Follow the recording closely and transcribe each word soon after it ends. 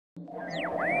Any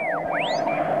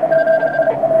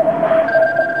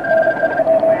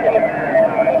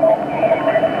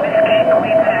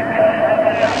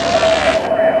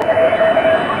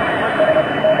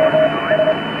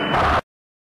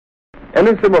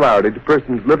similarity to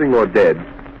persons living or dead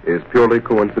is purely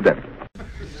coincidental.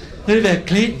 What about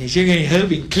Clinton? Is there any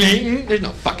hope in Clinton? There's no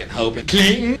fucking hope in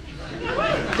Clinton.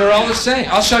 They're all the same.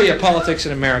 I'll show you politics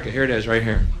in America. Here it is, right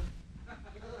here.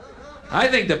 I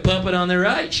think the puppet on the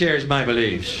right shares my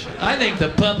beliefs. I think the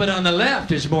puppet on the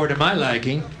left is more to my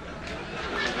liking.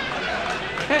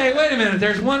 Hey, wait a minute.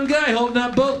 There's one guy holding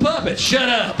up both puppets. Shut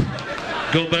up.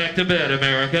 Go back to bed,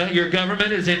 America. Your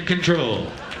government is in control.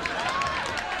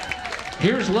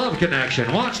 Here's Love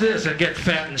Connection. Watch this and get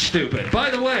fat and stupid. By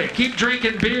the way, keep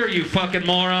drinking beer, you fucking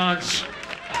morons.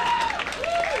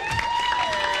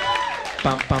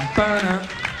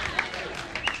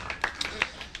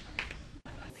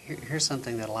 Here's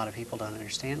something that a lot of people don't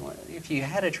understand. If you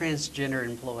had a transgender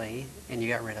employee and you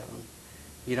got rid of them,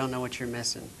 you don't know what you're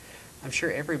missing. I'm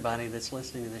sure everybody that's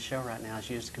listening to the show right now has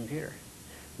used a computer,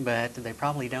 but they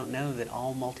probably don't know that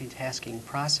all multitasking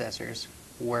processors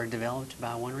were developed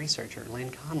by one researcher,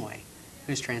 Lynn Conway,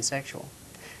 who's transsexual.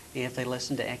 If they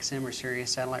listen to XM or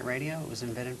Sirius satellite radio, it was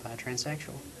invented by a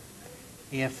transsexual.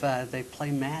 If they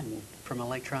play Madden from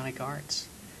Electronic Arts,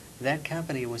 that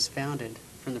company was founded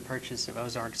from the purchase of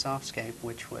Ozark Softscape,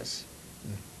 which was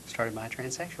started by a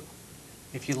transsexual.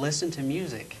 If you listen to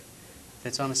music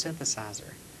that's on a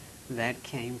synthesizer, that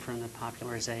came from the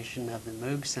popularization of the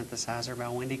Moog synthesizer by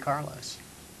Wendy Carlos,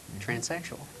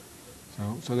 transsexual.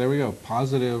 So there we go,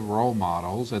 positive role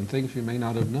models and things you may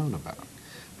not have known about.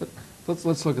 But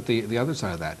let's look at the other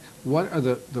side of that. What are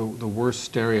the worst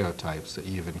stereotypes that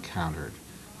you've encountered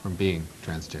from being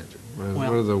transgender? What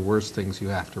are the worst things you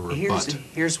have to rebut?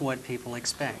 Here's what people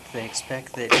expect. They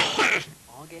expect that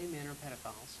all gay men are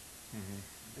pedophiles,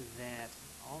 that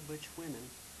all butch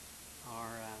women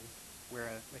are wear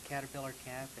a caterpillar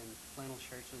cap and flannel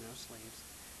shirts with no sleeves,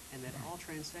 and that all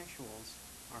transsexuals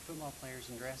are football players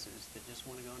in dresses that just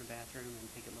want to go in a bathroom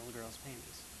and pick at little girls'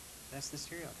 panties. That's the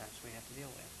stereotypes we have to deal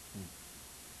with.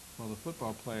 Well, the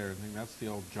football player, I think that's the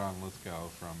old John Lithgow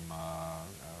from,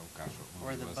 gosh,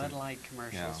 what or the Bud Light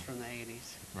commercials from the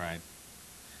 80s. Right.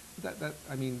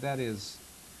 I mean, those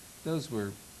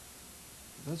are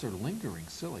lingering,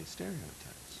 silly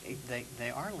stereotypes. They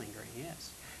are lingering,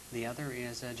 yes. The other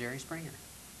is Jerry Springer.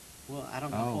 Well, I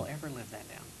don't know if we'll ever live that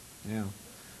down. Yeah.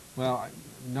 Well,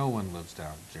 no one lives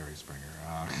down Jerry Springer.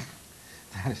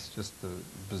 That is just the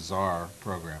bizarre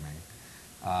programming.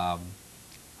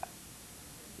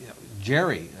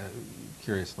 Jerry,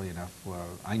 curiously enough,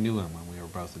 I knew him when we were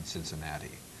both in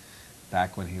Cincinnati,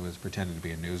 back when he was pretending to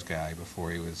be a news guy before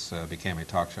he became a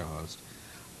talk show host.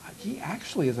 He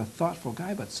actually is a thoughtful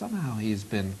guy, but somehow he's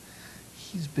been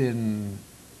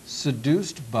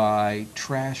seduced by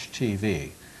trash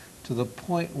TV to the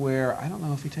point where I don't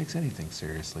know if he takes anything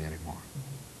seriously anymore.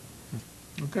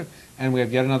 Okay. And we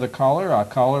have yet another caller.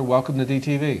 Caller, welcome to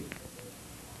DTV.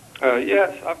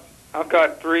 Yes, I've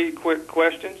got 3 quick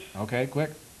questions. Okay, quick.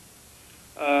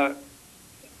 This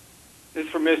is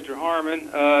for Mr. Harmon.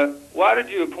 Why did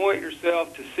you appoint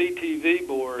yourself to CTV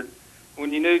board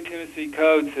when you knew Tennessee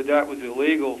Code said that was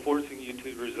illegal, forcing you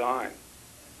to resign?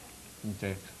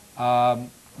 Okay.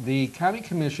 The county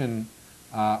commission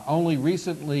only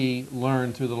recently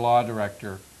learned through the law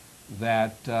director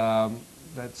that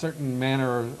that certain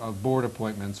manner of board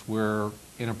appointments were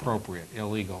inappropriate,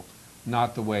 illegal,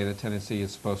 not the way that Tennessee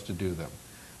is supposed to do them.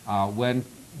 When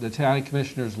the county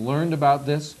commissioners learned about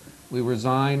this, we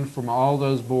resigned from all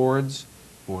those boards,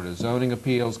 Board of Zoning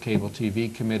Appeals, Cable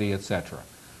TV Committee, etc.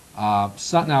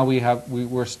 Now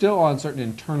we're still on certain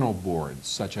internal boards,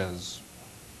 such as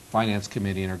Finance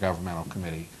Committee, Intergovernmental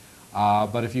Committee.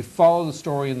 But if you follow the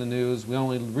story in the news, we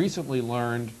only recently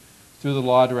learned through the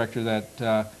law director that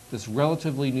this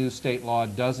relatively new state law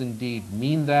does indeed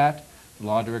mean that. The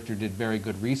law director did very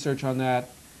good research on that,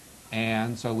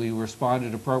 and so we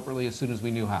responded appropriately as soon as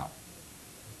we knew how.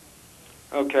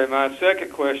 Okay, my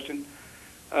second question.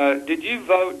 Did you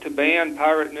vote to ban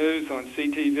pirate news on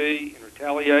CTV in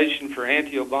retaliation for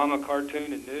anti-Obama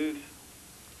cartoon and news?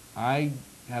 I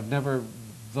have never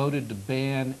voted to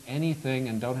ban anything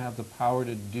and don't have the power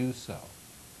to do so.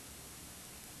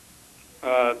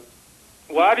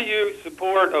 Why do you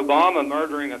support Obama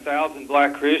murdering 1,000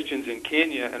 black Christians in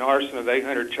Kenya and arson of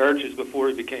 800 churches before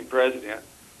he became president?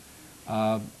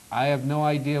 I have no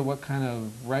idea what kind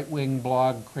of right-wing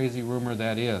blog crazy rumor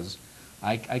that is.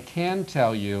 I can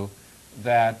tell you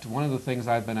that one of the things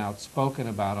I've been outspoken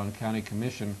about on county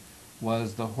commission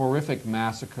was the horrific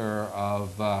massacre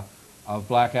of of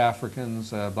black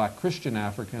Africans, black Christian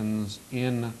Africans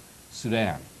in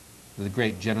Sudan, the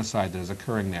great genocide that is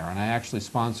occurring there. And I actually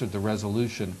sponsored the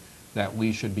resolution that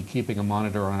we should be keeping a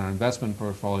monitor on our investment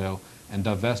portfolio and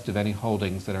divest of any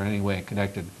holdings that are in any way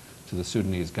connected to the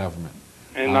Sudanese government.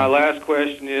 And my last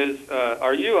question is,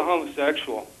 are you a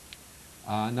homosexual?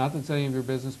 Not that's any of your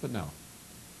business, but no.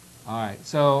 All right,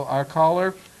 so our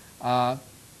caller,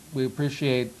 we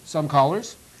appreciate some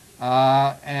callers.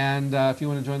 And if you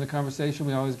want to join the conversation,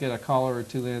 we always get a caller or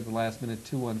two in at the last minute,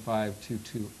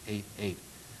 215-2288. Well,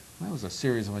 that was a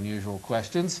series of unusual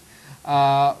questions.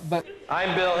 But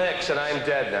I'm Bill Hicks, and I'm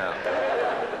dead now.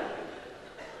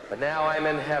 But now I'm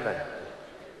in heaven.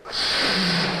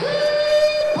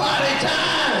 Party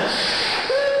time!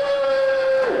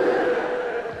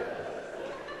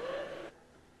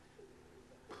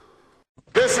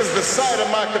 This is the site of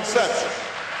my conception.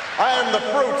 I am the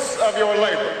fruits of your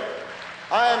labor.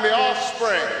 I am the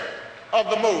offspring of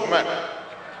the movement.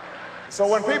 So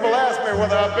when people ask me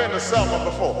whether I've been to Selma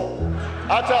before,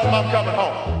 I tell them I'm coming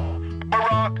home.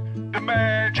 Barack, the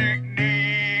magic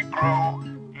Negro,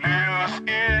 lives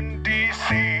in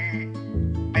D.C.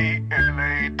 The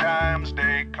L.A. Times,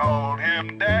 they called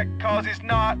him that 'cause he's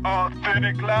not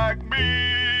authentic like me.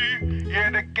 Yeah,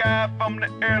 the guy from the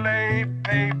L.A.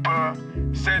 paper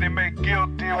said he make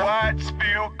guilty whites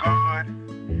feel good.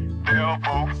 They'll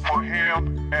vote for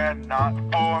him and not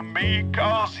for me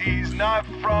 'cause he's not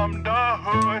from the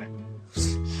hood.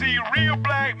 See, real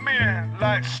black men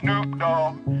like Snoop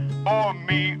Dogg or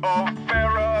me or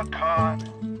Farrakhan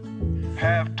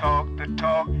have talked the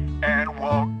talk and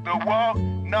walked the walk,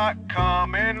 not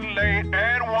coming late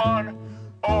and won.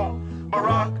 Oh,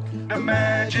 Barack, the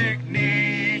magic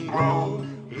Negro,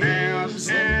 lives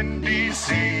in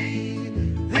D.C.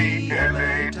 The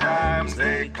L.A. Times,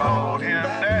 they called him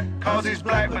that 'cause he's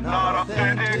black but not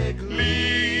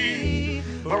authentically.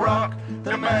 Barack,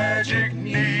 the magic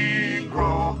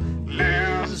Negro,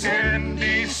 lives in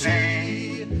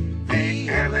D.C. The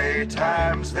L.A.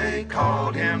 Times, they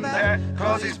called him that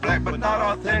 'cause he's black but not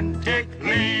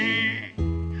authentically.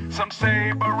 Some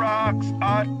say Barack's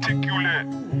articulate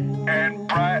and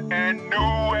bright and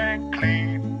new and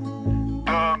clean.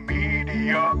 The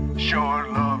media sure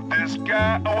love this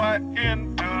guy, a white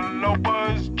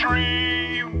interloper's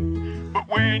dream. But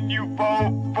when you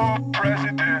vote for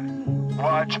president,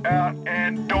 watch out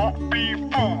and don't be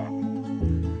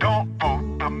fooled. Don't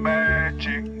vote the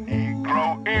magic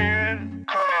Negro in,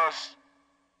 'cause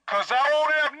I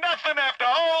won't have nothing after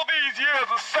all these years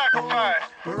of sacrifice.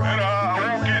 And I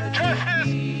won't get justice.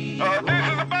 This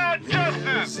is about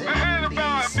justice. This is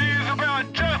about me. It's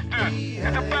about justice.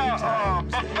 It's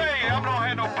about buffet. I'm not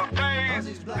having no buffets.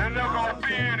 There's not gonna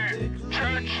be any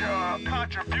church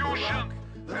contributions.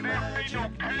 And there'll be no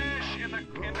cash in the.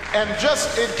 And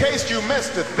just in case you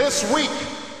missed it, this week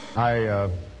I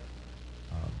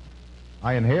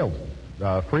inhaled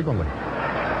frequently.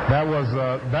 That was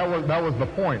the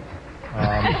point.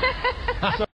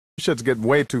 Shit's getting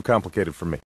way too complicated for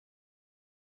me.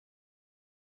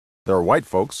 There are white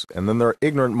folks, and then there are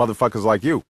ignorant motherfuckers like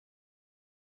you.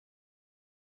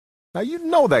 Now you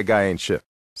know that guy ain't shit.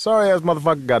 Sorry-ass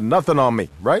motherfucker got nothing on me,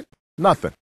 right?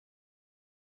 Nothing.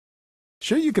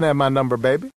 Sure you can have my number,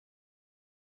 baby.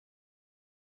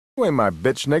 You ain't my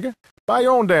bitch, nigga. Buy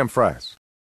your own damn fries.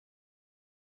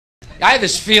 I have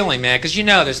this feeling, man, because you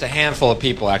know there's a handful of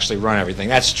people actually run everything.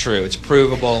 That's true. It's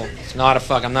provable. It's not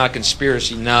I'm not a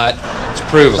conspiracy nut. It's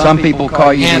provable. Some people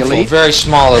call you the elite. Very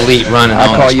small elite running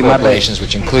all call these you my corporations,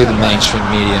 which include the mainstream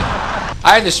media.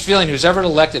 I have this feeling who's ever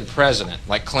elected president,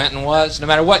 like Clinton was, no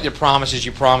matter what your promises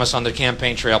you promise on the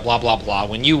campaign trail, blah, blah, blah,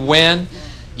 when you win,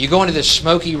 you go into this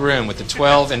smoky room with the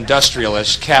 12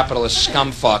 industrialist, capitalist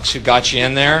scumfucks who got you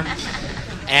in there,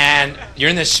 and you're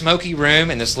in this smoky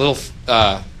room, and this little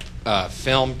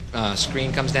film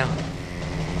screen comes down,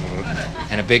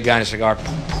 and a big guy in a cigar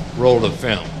roll the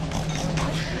film,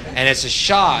 and it's a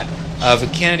shot of a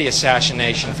Kennedy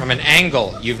assassination from an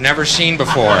angle you've never seen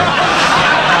before.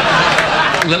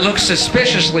 It looks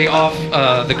suspiciously off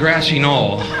the grassy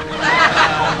knoll,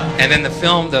 and then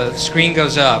the screen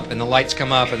goes up and the lights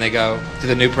come up and they go to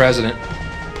the new president.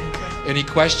 Any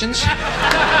questions?